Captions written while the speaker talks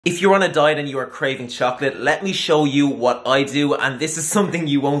If you're on a diet and you are craving chocolate, let me show you what I do, and this is something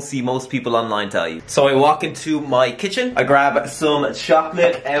you won't see most people online tell you. So I walk into my kitchen, I grab some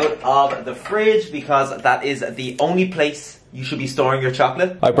chocolate out of the fridge because that is the only place you should be storing your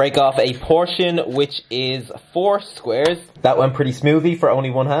chocolate. I break off a portion which is 4 squares. That went pretty smoothly for only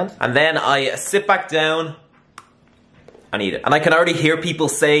one hand. And then I sit back down and eat it. And I can already hear people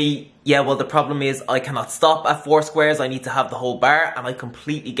say, yeah, well the problem is I cannot stop at 4 squares, I need to have the whole bar, and I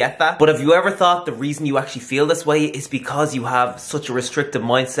completely get that. But have you ever thought the reason you actually feel this way is because you have such a restrictive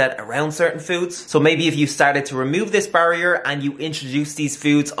mindset around certain foods? So maybe if you started to remove this barrier and you introduce these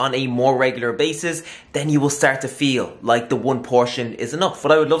foods on a more regular basis, then you will start to feel like the one portion is enough.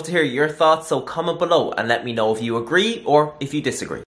 But I would love to hear your thoughts, so comment below and let me know if you agree or if you disagree.